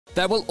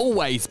There will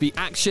always be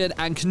action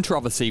and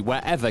controversy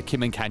wherever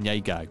Kim and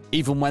Kanye go.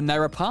 Even when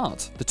they're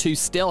apart, the two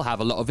still have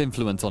a lot of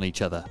influence on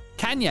each other.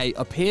 Kanye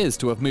appears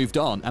to have moved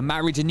on and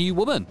married a new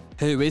woman.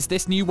 Who is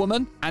this new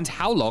woman, and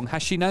how long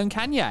has she known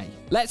Kanye?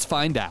 Let's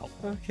find out.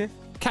 Okay.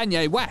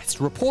 Kanye West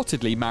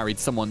reportedly married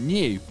someone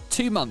new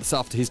 2 months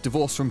after his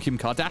divorce from Kim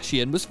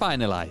Kardashian was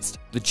finalized.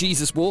 The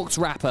Jesus Walks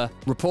rapper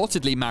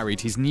reportedly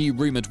married his new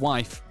rumored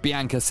wife,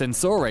 𝗪𝗲𝗍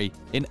𝗪𝗏,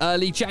 in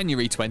early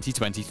January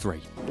 2023.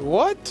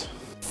 What?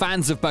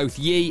 Fans of both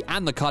Ye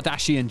and the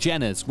Kardashian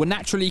Jenners were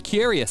naturally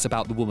curious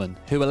about the woman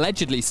who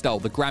allegedly stole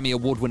the Grammy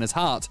Award winner's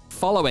heart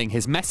following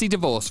his messy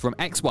divorce from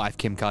ex-wife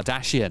Kim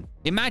Kardashian.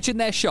 Imagine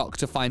their shock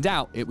to find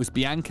out it was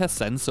𝗪𝗲𝗍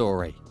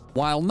𝗪𝗏.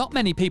 While not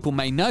many people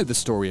may know the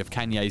story of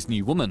Kanye's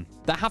new woman,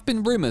 there have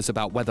been rumors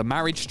about whether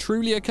marriage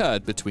truly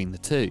occurred between the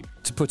two.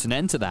 To put an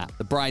end to that,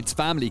 the bride's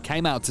family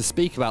came out to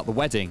speak about the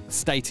wedding,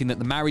 stating that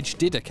the marriage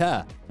did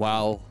occur.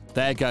 Well,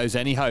 there goes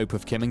any hope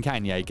of Kim and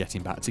Kanye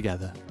getting back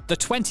together. The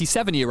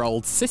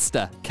 27-year-old's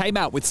sister came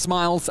out with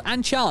smiles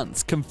and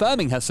chants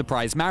confirming her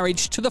surprise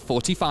marriage to the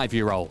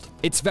 45-year-old.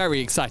 It's very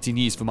exciting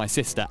news for my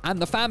sister and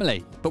the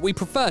family, but we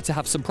prefer to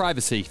have some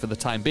privacy for the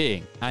time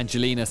being,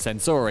 Angelina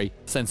𝗪𝗏,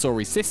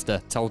 𝗪𝗏's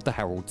sister, told the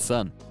Herald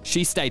Sun.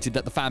 She stated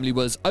that the family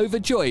was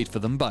overjoyed for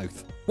them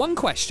both. One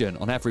question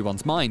on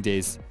everyone's mind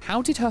is,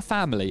 how did her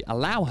family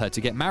allow her to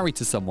get married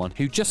to someone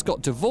who just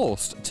got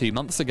divorced 2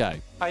 months ago?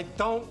 I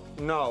don't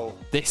know.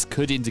 This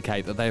could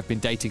indicate that they have been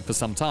dating for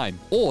some time,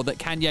 or that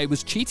Kanye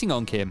was cheating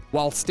on Kim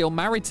while still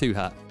married to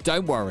her.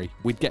 Don't worry,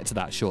 we'd get to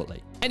that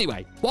shortly.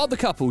 Anyway, while the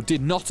couple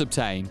did not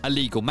obtain a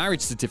legal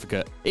marriage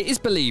certificate, it is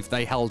believed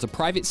they held a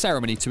private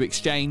ceremony to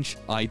exchange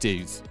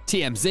I-do's.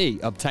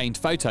 TMZ obtained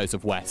photos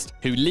of West,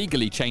 who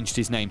legally changed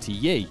his name to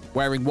Ye,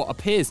 wearing what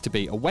appears to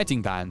be a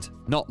wedding band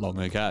not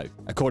long ago.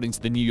 According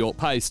to the New York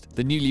Post,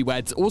 the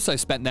newlyweds also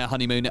spent their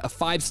honeymoon at a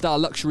 5-star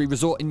luxury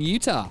resort in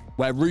Utah,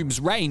 where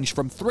rooms range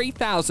from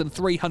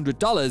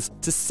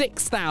 $3,300 to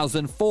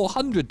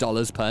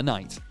 $6,400 per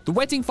night. The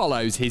wedding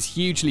follows his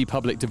hugely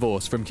public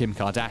divorce from Kim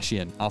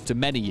Kardashian after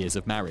many years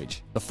of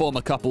marriage. The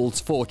former couple's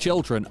 4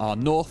 children are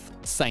North,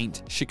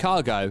 Saint,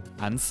 Chicago,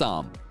 and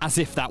Psalm. As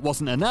if that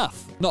wasn't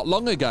enough, not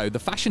long ago, the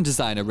fashion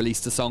designer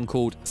released a song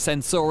called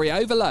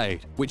𝗪𝗏𝗪𝗏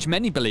𝗪𝗏, which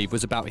many believe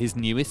was about his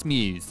newest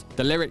muse.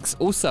 The lyrics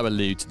also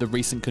allude to the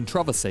recent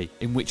controversy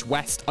in which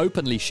West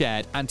openly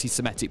shared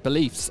anti-Semitic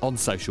beliefs on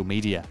social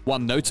media.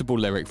 One notable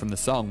lyric from the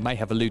song may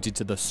have alluded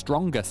to the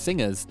stronger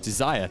singer's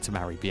desire to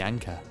marry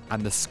𝗪𝗲𝗍.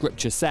 And the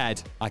scripture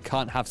said, "I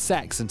can't have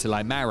sex until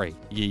I marry,"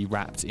 Ye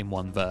rapped in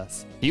one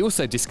verse. He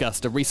also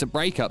discussed a recent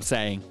breakup,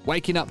 saying,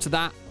 "Waking up to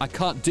that, I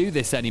can't do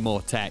this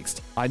anymore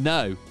text. I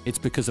know, it's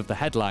because of the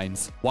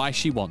headlines. Why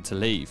she want to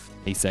leave,"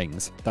 he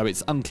sings, though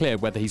it's unclear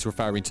whether he's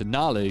referring to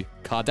𝗪𝗏,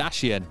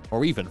 Kardashian,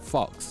 or even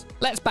Fox.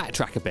 Let's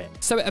backtrack a bit.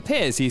 So it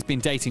appears he's been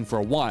dating for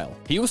a while.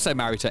 He also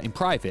married her in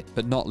private,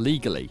 but not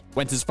legally,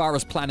 went as far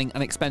as planning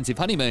an expensive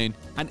honeymoon,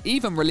 and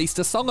even released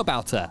a song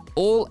about her,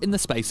 all in the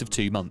space of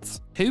 2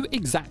 months. Who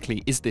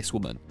exactly is this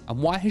woman, and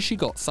why has she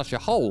got such a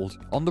hold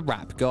on the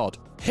rap god?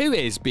 Who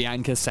is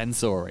𝗪𝗲𝗍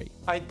𝗪𝗏𝗧?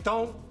 I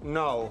don't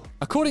know.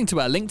 According to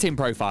her LinkedIn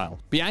profile,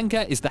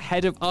 𝗪𝗲𝗍 is the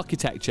head of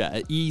architecture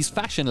at Ye's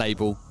fashion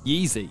label,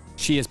 Yeezy.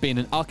 She has been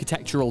an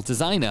architectural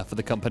designer for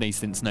the company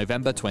since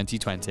November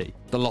 2020.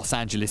 The Los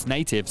Angeles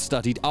native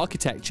studied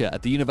architecture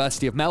at the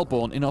University of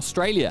Melbourne in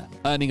Australia,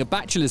 earning a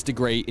bachelor's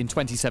degree in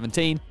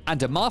 2017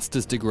 and a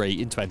master's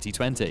degree in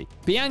 2020.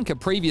 𝗪𝗲𝗍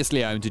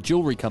previously owned a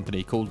jewelry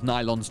company called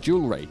Nylon's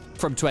Jewelry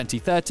from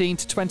 2013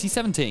 to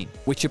 2017,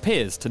 which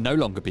appears to no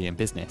longer be in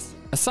business.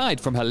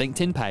 Aside from her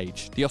LinkedIn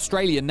page, the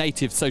Australian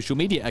native social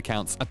media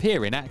accounts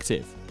appear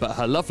inactive, but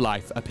her love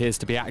life appears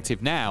to be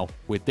active now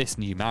with this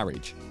new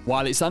marriage.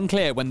 While it's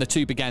unclear when the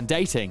two began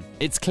dating,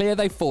 it's clear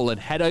they've fallen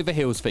head over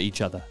heels for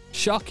each other.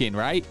 Shocking,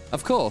 right?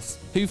 Of course,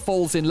 who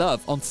falls in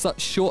love on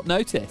such short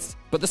notice?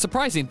 But the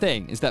surprising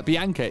thing is that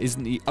𝗪𝗲𝗍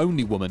isn't the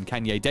only woman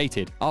Kanye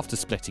dated after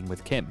splitting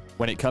with Kim.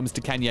 When it comes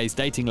to Kanye's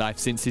dating life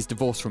since his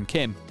divorce from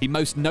Kim, he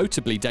most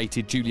notably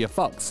dated Julia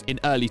Fox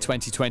in early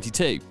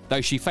 2022,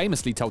 though she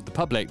famously told the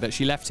public that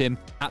she left him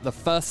at the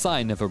first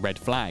sign of a red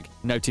flag,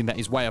 noting that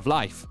his way of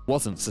life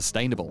wasn't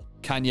sustainable.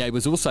 Kanye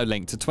was also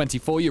linked to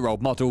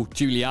 24-year-old model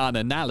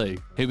Juliana Nalu,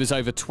 who was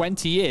over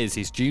 20 years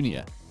his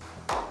junior.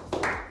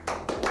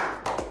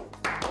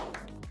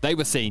 They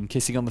were seen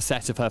kissing on the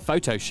set of her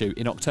photo shoot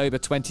in October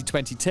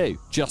 2022,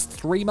 just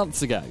 3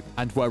 months ago,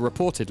 and were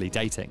reportedly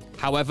dating.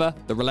 However,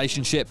 the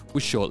relationship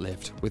was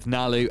short-lived, with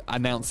Nalu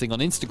announcing on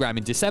Instagram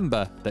in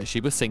December that she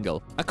was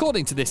single.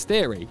 According to this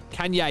theory,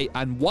 Kanye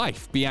and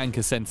wife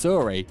𝗪𝗲𝗍𝗪𝗏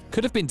𝗪𝗏𝗧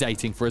could have been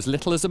dating for as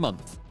little as a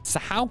month. So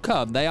how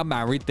come they are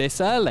married this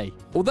early?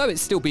 Although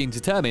it's still being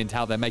determined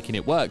how they're making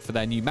it work for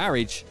their new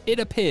marriage, it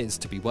appears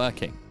to be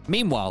working.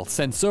 Meanwhile,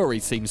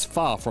 𝗪𝗏𝗪𝗏 seems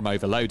far from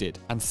overloaded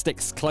and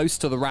sticks close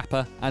to the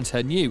rapper and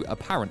her new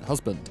apparent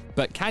husband.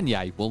 But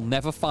Kanye will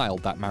never file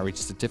that marriage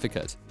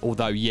certificate.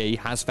 Although Ye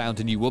has found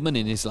a new woman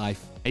in his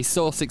life, a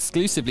source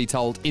exclusively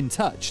told In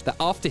Touch that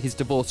after his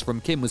divorce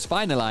from Kim was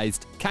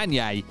finalized,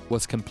 Kanye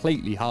was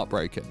completely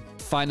heartbroken.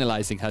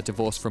 finalizing her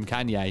divorce from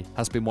Kanye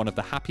has been one of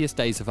the happiest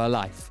days of her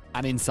life,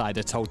 an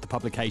insider told the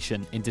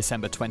publication in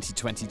December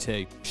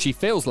 2022. She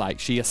feels like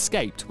she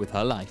escaped with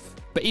her life.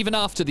 But even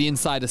after the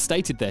insider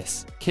stated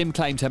this, Kim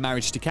claimed her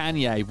marriage to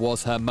Kanye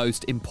was her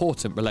most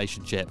important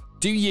relationship.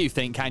 Do you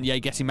think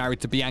Kanye getting married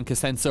to Bianca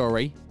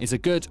Censori is a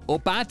good or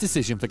bad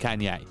decision for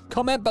Kanye?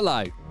 Comment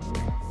below.